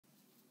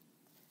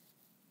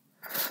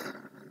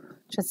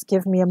Just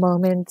give me a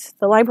moment.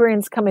 The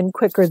librarians come in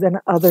quicker than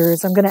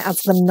others. I'm going to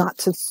ask them not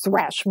to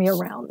thrash me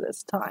around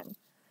this time.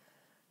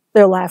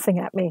 They're laughing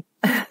at me.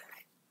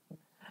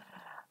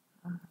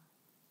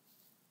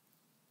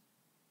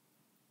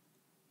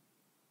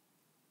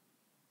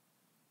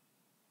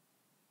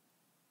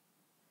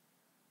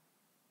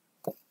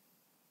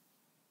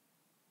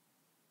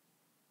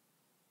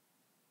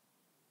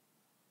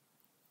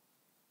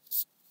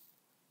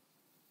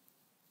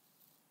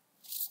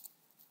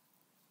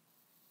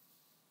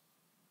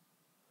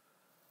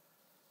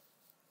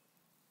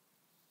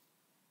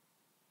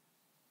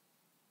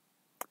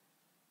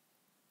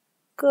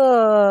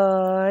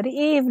 Good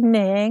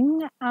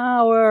evening,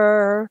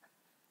 our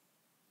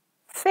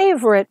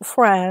favorite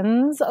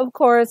friends. Of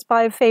course,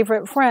 by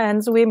favorite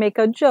friends, we make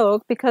a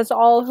joke because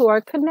all who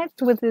are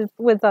connected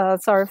with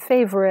us are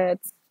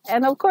favorites.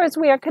 And of course,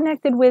 we are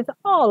connected with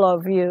all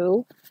of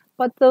you.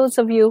 But those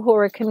of you who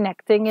are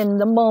connecting in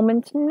the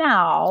moment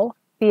now,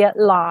 be it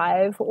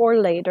live or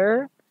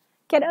later,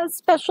 get a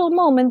special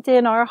moment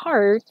in our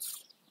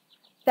hearts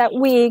that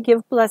we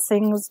give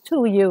blessings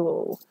to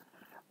you.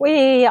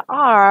 We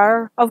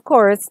are, of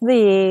course,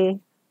 the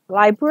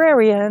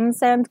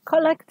librarians and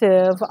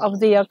collective of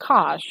the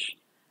Akasha,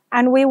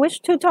 and we wish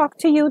to talk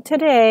to you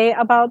today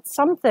about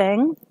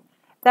something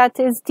that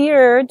is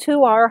dear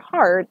to our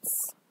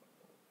hearts,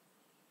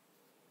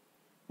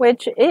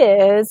 which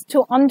is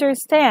to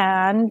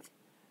understand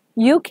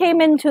you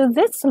came into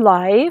this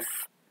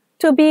life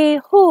to be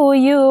who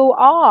you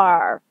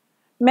are.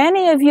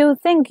 Many of you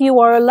think you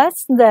are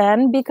less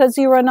than because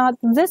you are not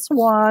this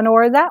one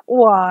or that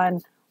one.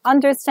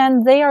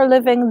 Understand they are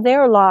living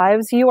their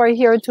lives. You are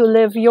here to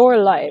live your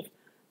life.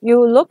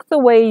 You look the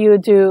way you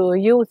do.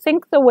 You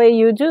think the way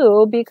you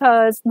do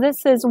because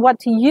this is what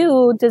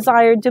you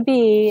desire to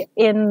be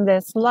in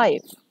this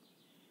life.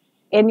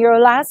 In your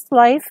last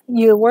life,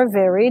 you were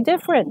very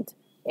different.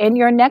 In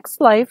your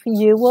next life,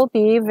 you will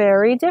be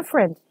very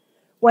different.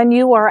 When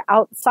you are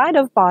outside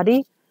of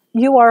body,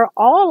 you are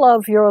all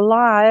of your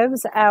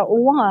lives at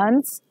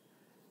once,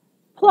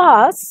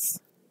 plus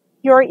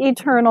your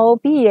eternal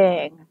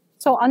being.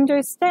 So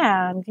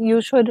understand,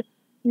 you should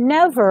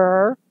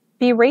never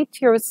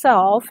berate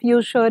yourself.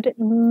 You should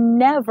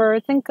never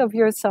think of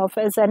yourself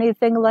as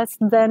anything less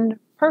than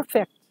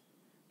perfect.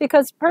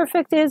 Because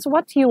perfect is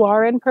what you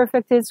are and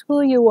perfect is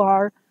who you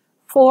are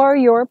for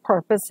your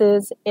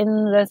purposes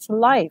in this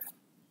life.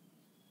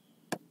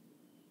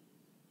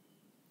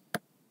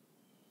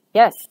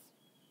 Yes.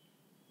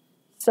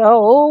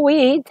 So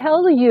we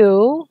tell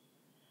you,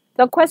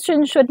 the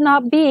question should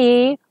not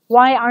be,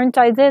 why aren't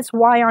I this?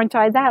 Why aren't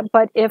I that?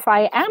 But if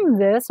I am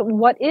this,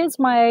 what is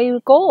my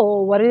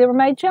goal? What are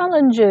my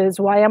challenges?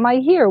 Why am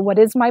I here? What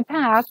is my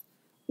path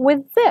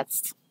with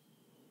this?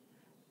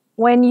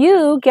 When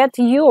you get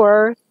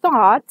your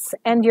thoughts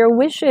and your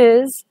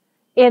wishes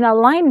in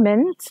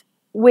alignment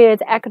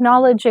with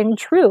acknowledging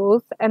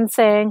truth and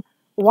saying,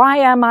 why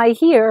am I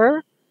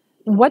here?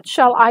 What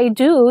shall I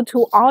do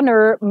to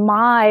honor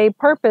my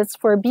purpose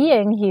for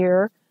being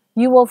here?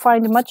 You will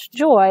find much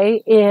joy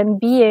in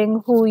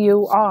being who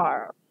you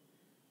are.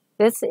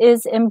 This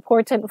is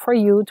important for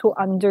you to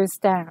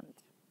understand.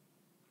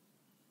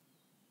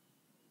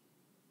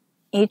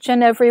 Each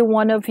and every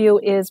one of you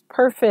is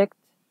perfect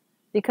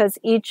because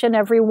each and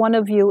every one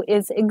of you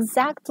is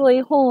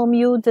exactly whom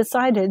you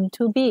decided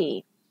to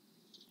be.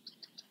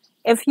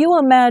 If you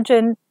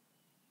imagine,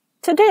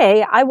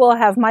 today I will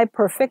have my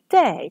perfect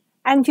day,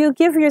 and you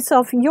give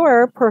yourself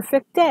your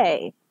perfect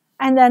day.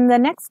 And then the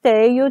next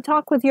day you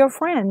talk with your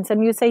friends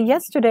and you say,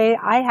 yesterday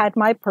I had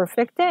my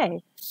perfect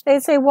day. They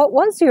say, what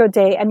was your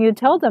day? And you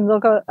tell them,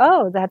 they'll go,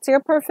 oh, that's your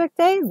perfect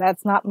day?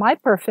 That's not my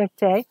perfect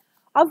day.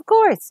 Of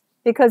course,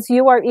 because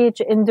you are each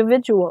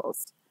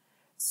individuals.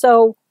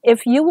 So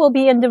if you will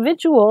be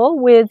individual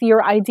with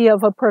your idea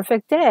of a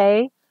perfect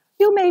day,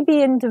 you may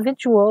be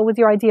individual with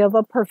your idea of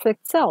a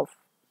perfect self.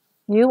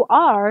 You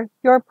are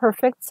your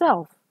perfect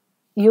self.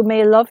 You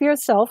may love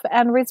yourself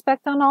and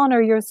respect and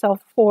honor yourself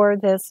for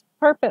this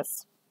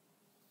purpose.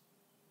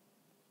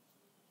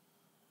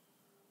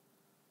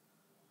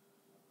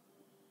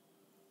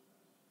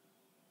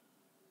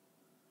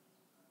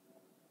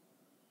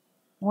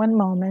 One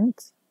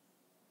moment.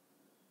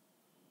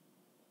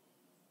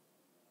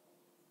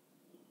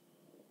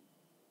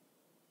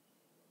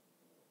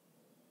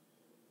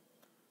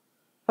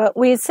 But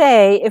we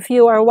say, if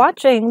you are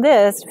watching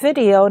this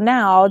video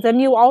now, then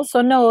you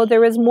also know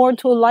there is more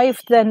to life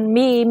than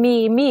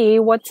me,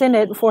 what's in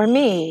it for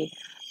me.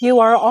 You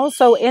are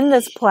also in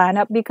this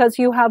planet because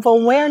you have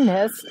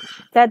awareness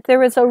that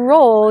there is a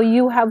role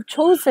you have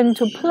chosen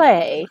to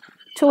play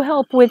to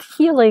help with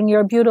healing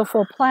your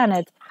beautiful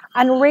planet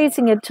and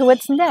raising it to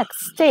its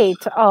next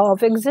state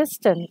of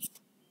existence.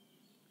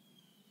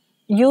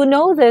 You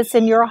know this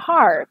in your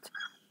heart.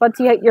 But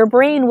yet your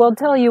brain will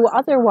tell you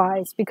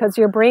otherwise because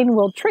your brain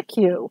will trick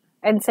you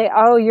and say,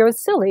 oh, you're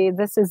silly,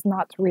 this is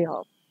not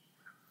real.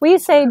 We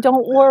say,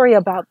 don't worry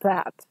about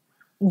that.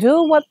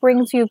 Do what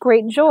brings you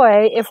great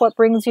joy if what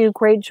brings you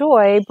great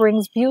joy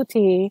brings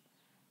beauty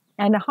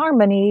and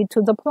harmony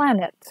to the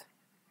planet.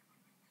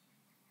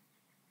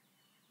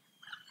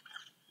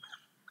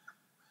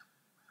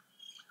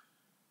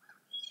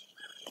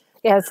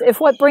 Yes, if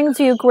what brings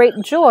you great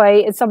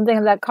joy is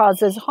something that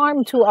causes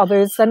harm to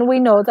others, then we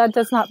know that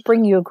does not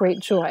bring you great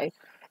joy.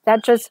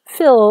 That just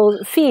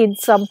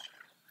feeds some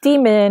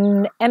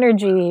demon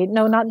energy.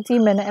 No, not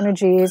demon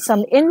energy,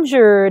 some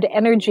injured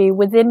energy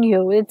within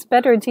you. It's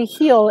better to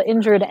heal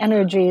injured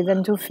energy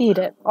than to feed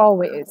it,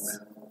 always.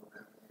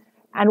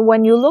 And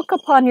when you look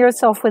upon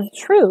yourself with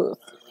truth,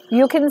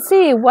 you can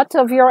see what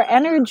of your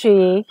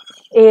energy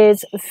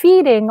is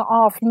feeding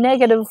off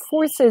negative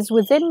forces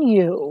within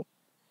you.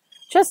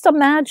 Just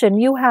imagine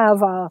you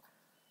have a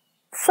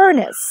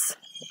furnace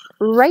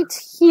right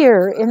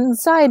here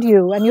inside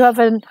you, and you have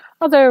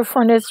another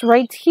furnace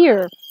right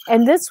here.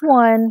 And this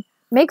one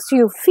makes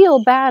you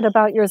feel bad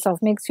about yourself,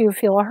 makes you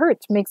feel hurt,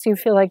 makes you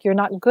feel like you're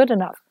not good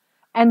enough.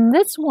 And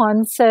this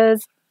one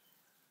says,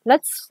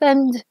 let's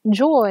send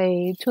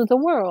joy to the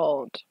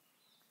world.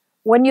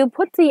 When you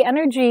put the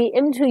energy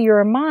into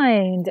your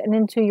mind and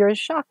into your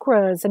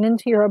chakras and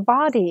into your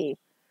body,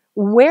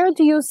 where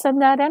do you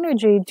send that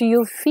energy? Do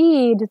you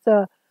feed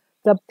the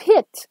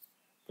pit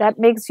that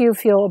makes you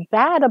feel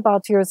bad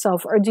about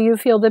yourself? Or do you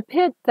feel the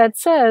pit that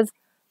says,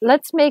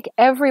 let's make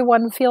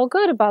everyone feel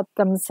good about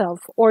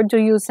themselves? Or do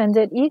you send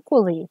it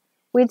equally?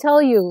 We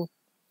tell you,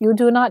 you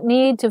do not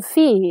need to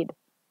feed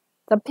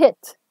the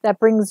pit that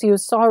brings you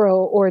sorrow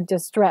or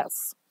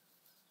distress.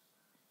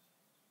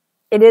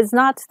 It is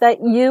not that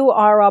you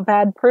are a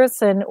bad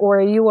person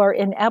or you are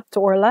inept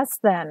or less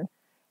than.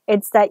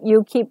 It's that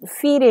you keep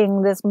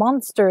feeding this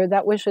monster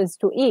that wishes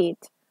to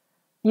eat.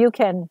 You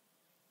can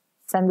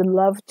send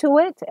love to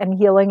it and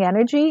healing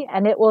energy,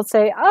 and it will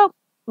say, oh,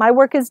 my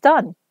work is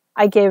done.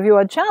 I gave you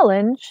a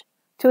challenge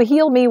to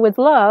heal me with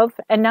love,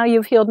 and now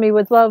you've healed me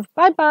with love.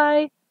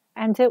 Bye-bye.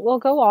 And it will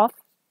go off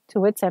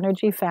to its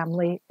energy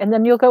family. And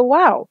then you'll go,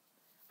 wow,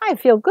 I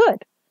feel good.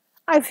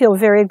 I feel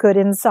very good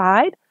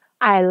inside.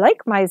 I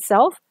like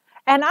myself,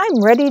 and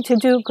I'm ready to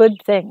do good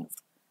things.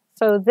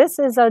 So this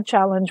is a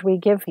challenge we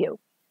give you.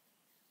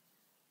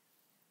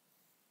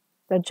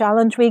 The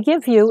challenge we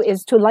give you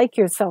is to like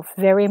yourself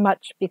very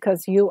much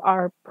because you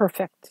are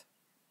perfect.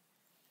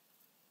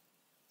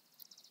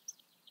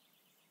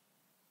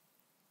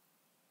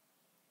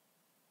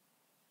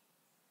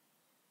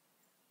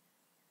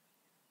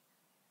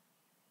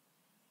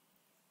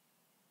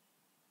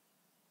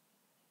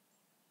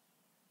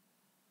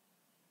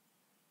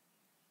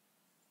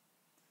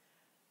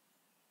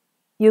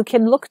 You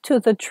can look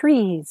to the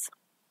trees.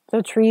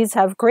 The trees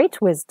have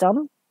great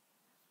wisdom,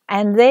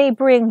 and they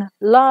bring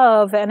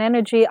love and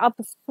energy up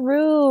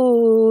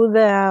through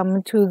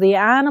them to the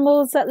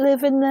animals that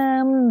live in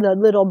them, the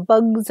little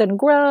bugs and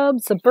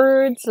grubs, the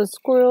birds, the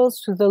squirrels,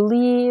 to the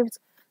leaves.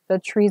 The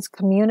trees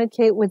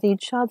communicate with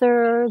each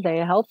other. They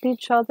help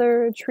each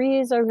other.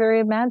 Trees are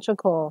very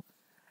magical.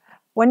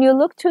 When you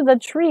look to the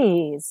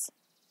trees,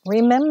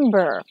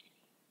 remember,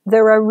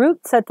 there are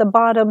roots at the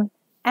bottom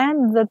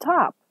and the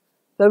top.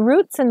 The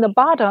roots in the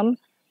bottom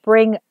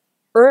bring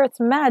earth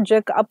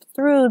magic up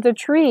through the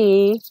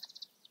tree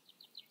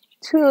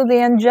to the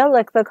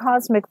angelic, the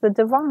cosmic, the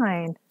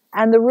divine.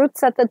 And the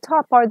roots at the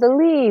top are the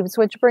leaves,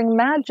 which bring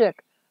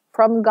magic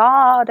from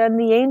God and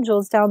the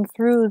angels down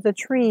through the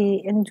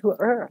tree into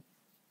earth.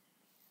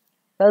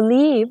 The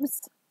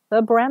leaves,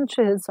 the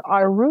branches,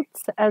 are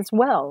roots as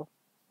well.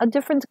 A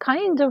different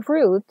kind of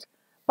root,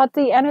 but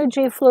the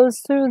energy flows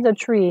through the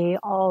tree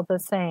all the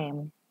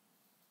same.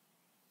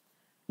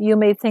 You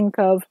may think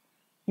of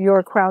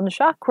your crown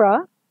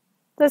chakra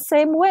the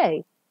same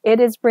way.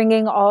 It is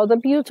bringing all the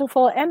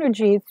beautiful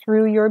energy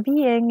through your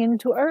being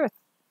into earth.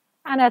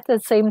 And at the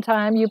same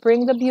time, you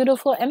bring the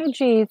beautiful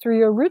energy through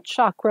your root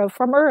chakra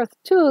from earth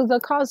to the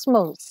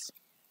cosmos.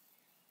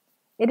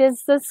 It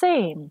is the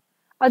same,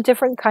 a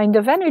different kind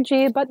of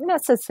energy, but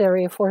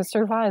necessary for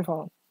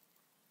survival.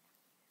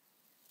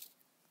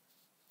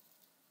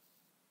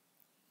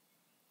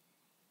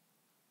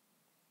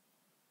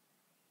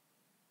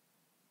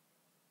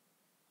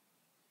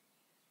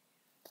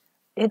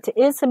 It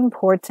is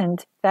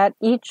important that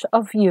each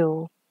of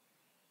you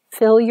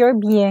fill your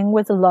being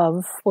with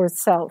love for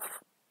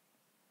self,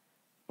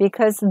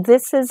 because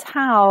this is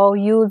how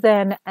you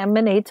then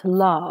emanate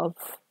love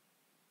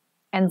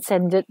and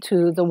send it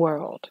to the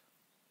world.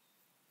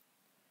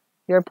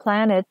 Your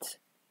planet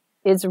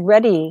is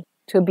ready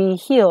to be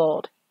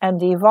healed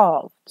and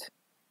evolved.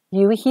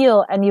 You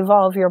heal and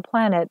evolve your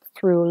planet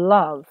through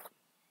love.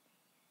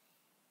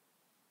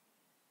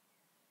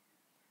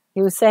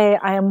 You say,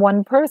 I am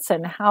one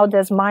person. How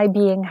does my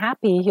being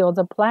happy heal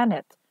the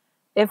planet?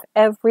 If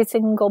every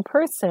single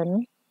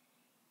person,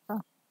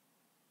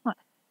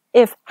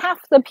 if half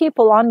the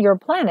people on your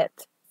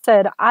planet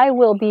said, I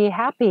will be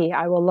happy,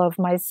 I will love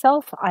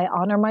myself, I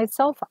honor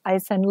myself, I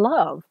send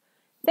love,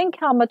 think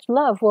how much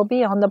love will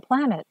be on the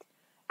planet.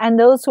 And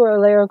those who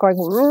are there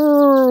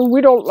going,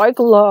 we don't like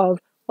love,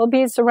 will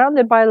be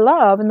surrounded by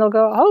love, and they'll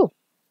go, oh,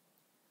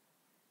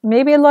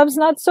 maybe love's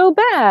not so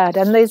bad,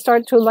 and they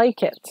start to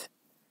like it.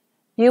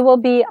 You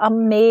will be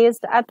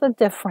amazed at the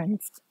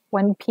difference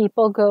when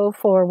people go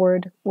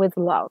forward with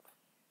love.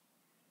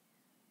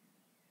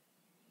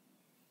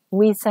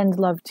 We send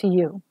love to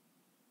you.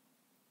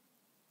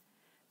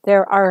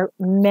 There are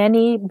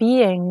many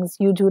beings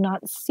you do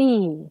not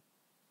see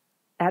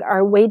that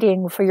are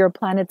waiting for your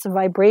planet's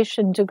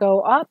vibration to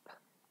go up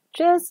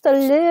just a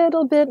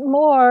little bit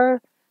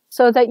more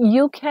so that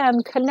you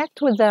can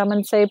connect with them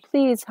and say,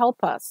 please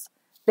help us.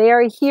 They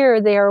are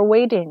here. They are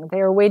waiting. They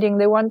are waiting.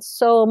 They want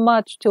so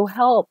much to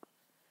help.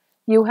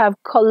 You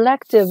have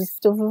collectives,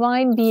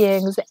 divine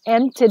beings,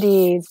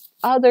 entities,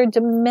 other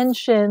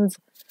dimensions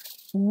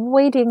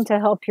waiting to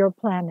help your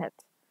planet.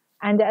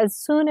 And as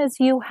soon as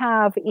you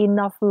have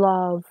enough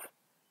love,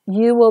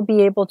 you will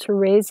be able to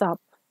raise up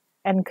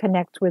and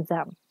connect with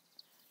them.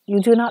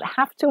 You do not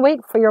have to wait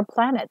for your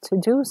planet to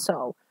do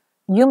so.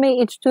 You may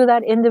each do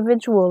that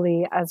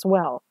individually as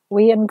well.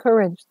 We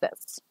encourage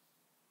this.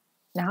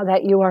 Now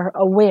that you are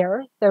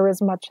aware there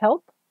is much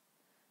help,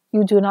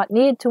 you do not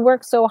need to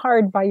work so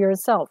hard by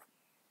yourself.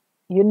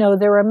 You know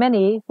there are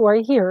many who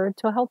are here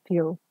to help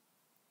you.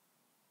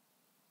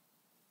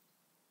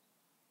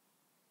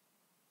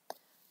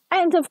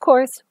 And of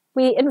course,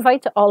 we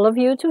invite all of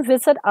you to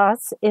visit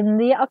us in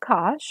the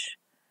Akash.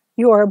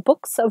 Your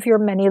books of your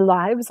many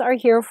lives are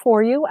here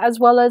for you, as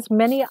well as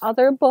many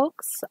other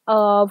books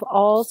of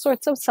all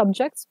sorts of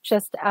subjects,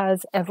 just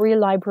as every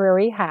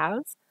library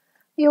has.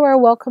 You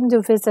are welcome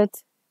to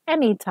visit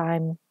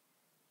anytime.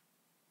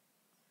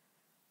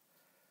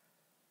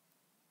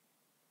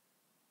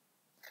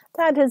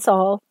 That is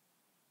all.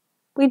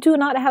 We do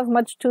not have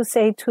much to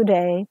say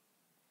today.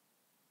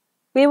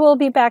 We will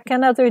be back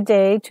another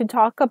day to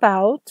talk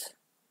about,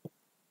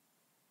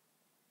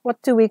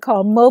 what do we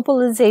call,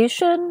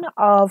 mobilization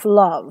of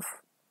love.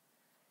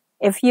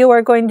 If you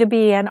are going to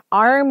be an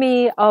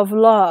army of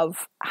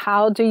love,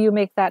 how do you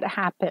make that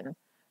happen?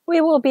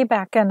 We will be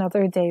back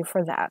another day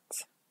for that.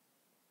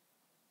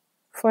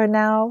 For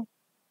now,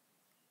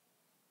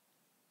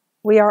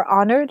 we are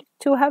honored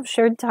to have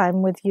shared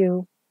time with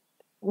you.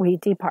 We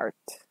depart.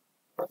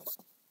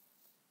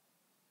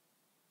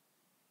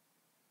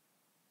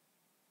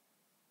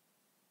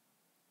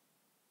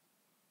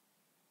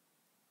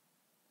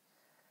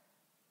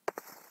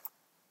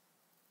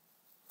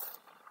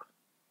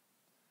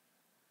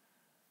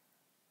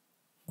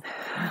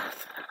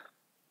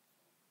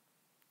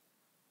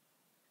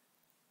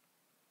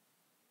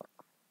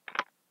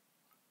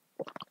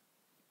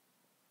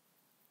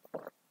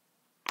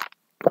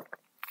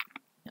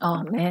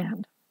 Oh,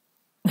 man.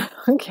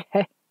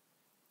 Okay.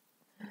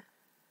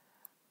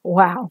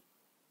 Wow.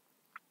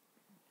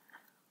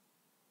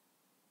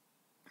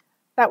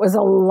 That was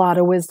a lot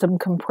of wisdom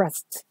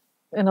compressed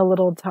in a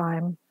little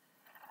time.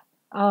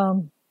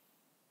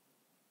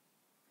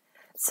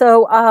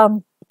 So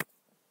I'm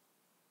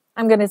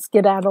going to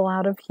skedaddle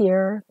out of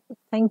here.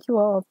 Thank you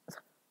all.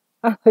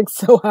 I'm like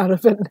so out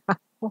of it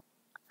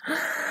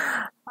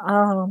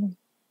now.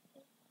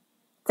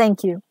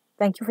 Thank you.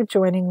 Thank you for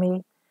joining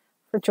me,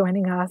 for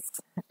joining us.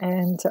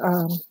 And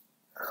I'm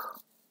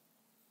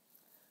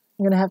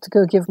going to have to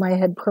go give my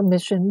head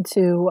permission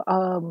to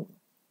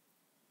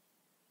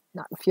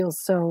not feel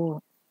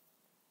so...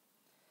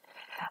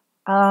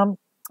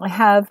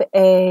 have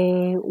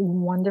a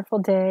wonderful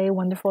day,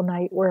 wonderful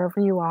night, wherever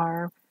you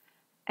are.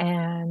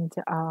 And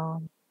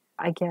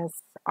I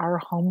guess our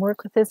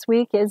homework this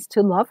week is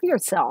to love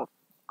yourself.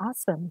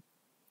 Awesome.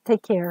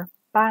 Take care.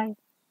 Bye.